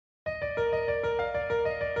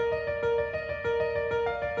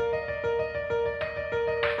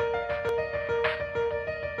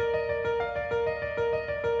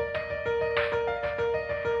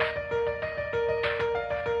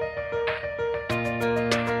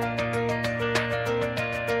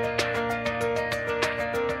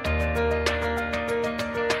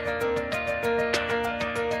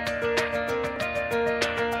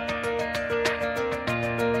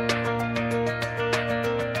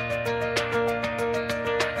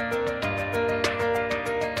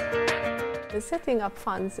Setting up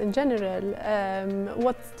funds in general,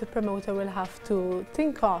 what the promoter will have to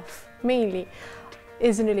think of mainly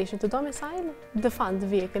is in relation to domicile, the fund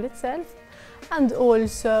vehicle itself, and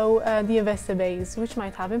also the investor base, which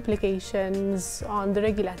might have implications on the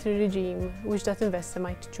regulatory regime which that investor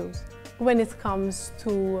might choose. When it comes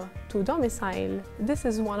to domicile, this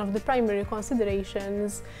is one of the primary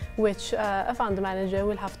considerations which a fund manager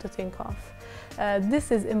will have to think of.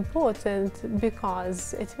 This is important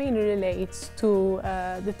because it mainly relates to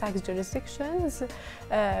the tax jurisdictions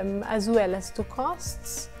as well as to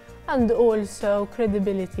costs and also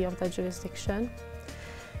credibility of that jurisdiction.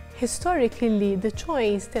 Historically, the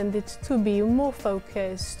choice tended to be more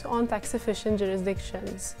focused on tax-efficient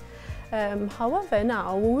jurisdictions. However,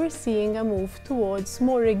 now we're seeing a move towards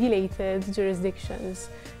more regulated jurisdictions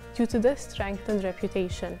due to their strength and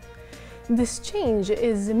reputation. This change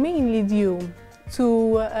is mainly due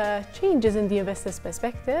to changes in the investor's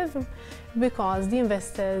perspective, because the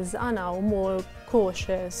investors are now more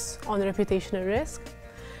cautious on reputational risk,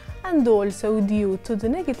 and also due to the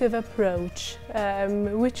negative approach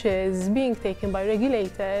which is being taken by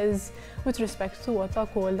regulators with respect to what are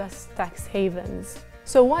called as tax havens.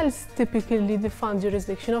 So whilst typically the fund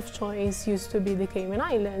jurisdiction of choice used to be the Cayman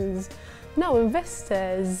Islands, now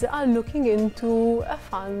investors are looking into a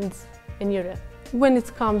fund in Europe. When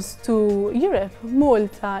it comes to Europe,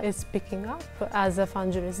 Malta is picking up as a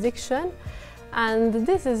fund jurisdiction, and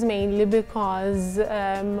this is mainly because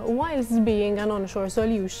whilst being an onshore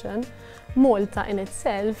solution, Malta in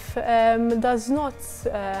itself does not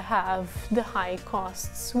have the high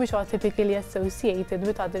costs which are typically associated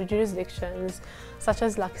with other jurisdictions such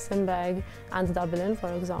as Luxembourg and Dublin,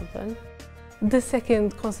 for example. The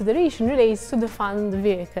second consideration relates to the fund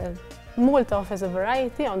vehicle. Malta offers a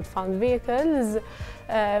variety of fund vehicles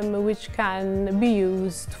which can be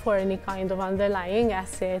used for any kind of underlying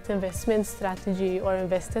asset, investment strategy or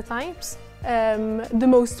investor types. The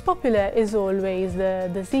most popular is always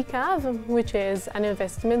the CCAV, which is an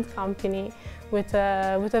investment company with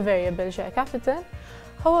a variable share capital.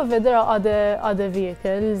 However, there are other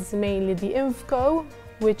vehicles, mainly the INFCO,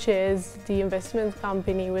 which is the investment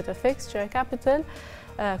company with a fixed share capital,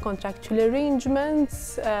 contractual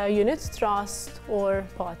arrangements, unit trust or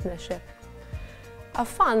partnership. A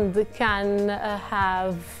fund can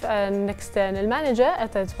have an external manager, a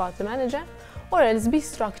third-party manager, or else be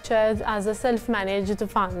structured as a self-managed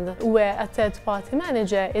fund where a third-party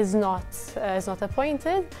manager is not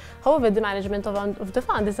appointed. However, the management of the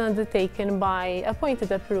fund is undertaken by appointed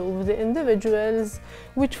approved individuals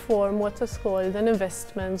which form what is called an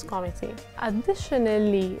investment committee.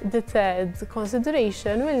 Additionally, the third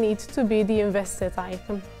consideration will need to be the investor type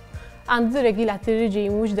and the regulatory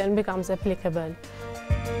regime which then becomes applicable.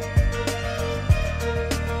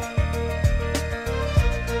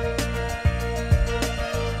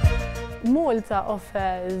 Malta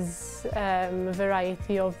offers a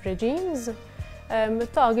variety of regimes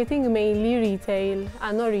targeting mainly retail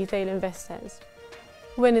and non-retail investors.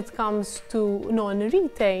 When it comes to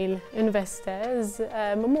non-retail investors,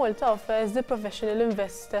 Malta offers the Professional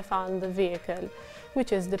Investor Fund Vehicle,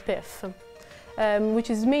 which is the PIF, which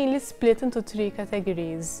is mainly split into three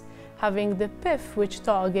categories. Having the PIF, which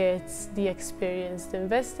targets the experienced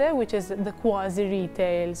investor, which is the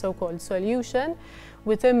quasi-retail so-called solution,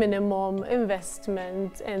 with a minimum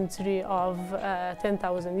investment entry of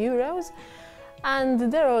 10,000 euros.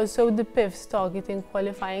 And there are also the PIFs targeting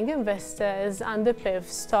qualifying investors and the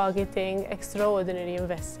PIFs targeting extraordinary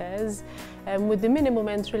investors with the minimum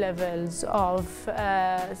entry levels of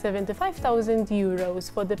 75,000 euros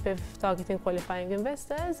for the PIF targeting qualifying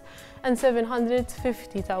investors and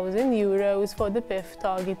 750,000 euros for the PIF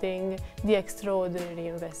targeting the extraordinary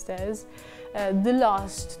investors. The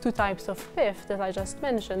last two types of PIF that I just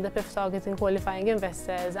mentioned, the PIF targeting qualifying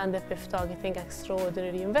investors and the PIF targeting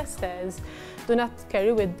extraordinary investors, do not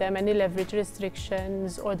carry with them any leverage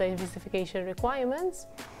restrictions or diversification requirements,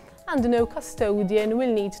 and no custodian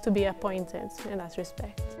will need to be appointed in that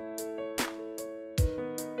respect.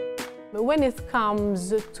 When it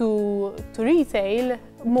comes to retail,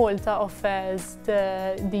 Malta offers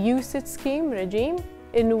the UCITS scheme regime,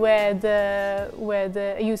 in where the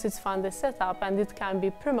UCITS fund is set up and it can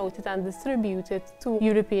be promoted and distributed to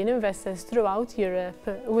European investors throughout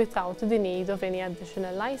Europe without the need of any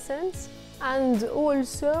additional license. And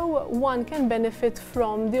also one can benefit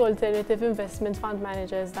from the Alternative Investment Fund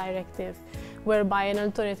Managers Directive, whereby an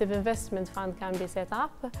alternative investment fund can be set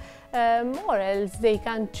up, or else they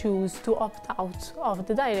can choose to opt out of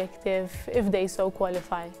the directive if they so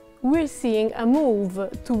qualify. We're seeing a move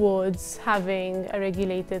towards having a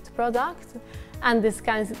regulated product, And this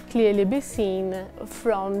can clearly be seen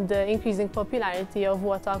from the increasing popularity of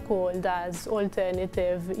what are called as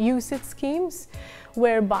alternative UCITS schemes,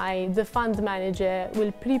 whereby the fund manager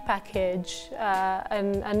will pre-package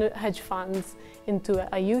a hedge fund into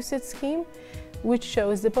a UCITS scheme, which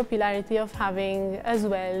shows the popularity of having as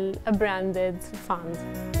well a branded fund.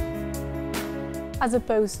 As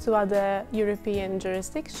opposed to other European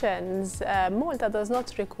jurisdictions, Malta does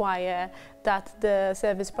not require that the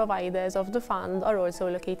service providers of the fund are also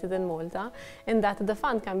located in Malta, and that the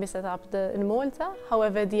fund can be set up in Malta.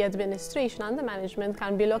 However, the administration and the management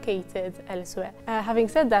can be located elsewhere. Having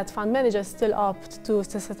said that, fund managers still opt to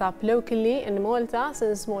set up locally in Malta,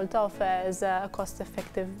 since Malta offers a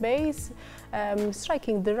cost-effective base,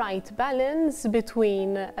 striking the right balance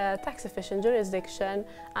between a tax-efficient jurisdiction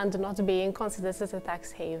and not being considered as a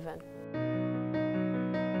tax haven.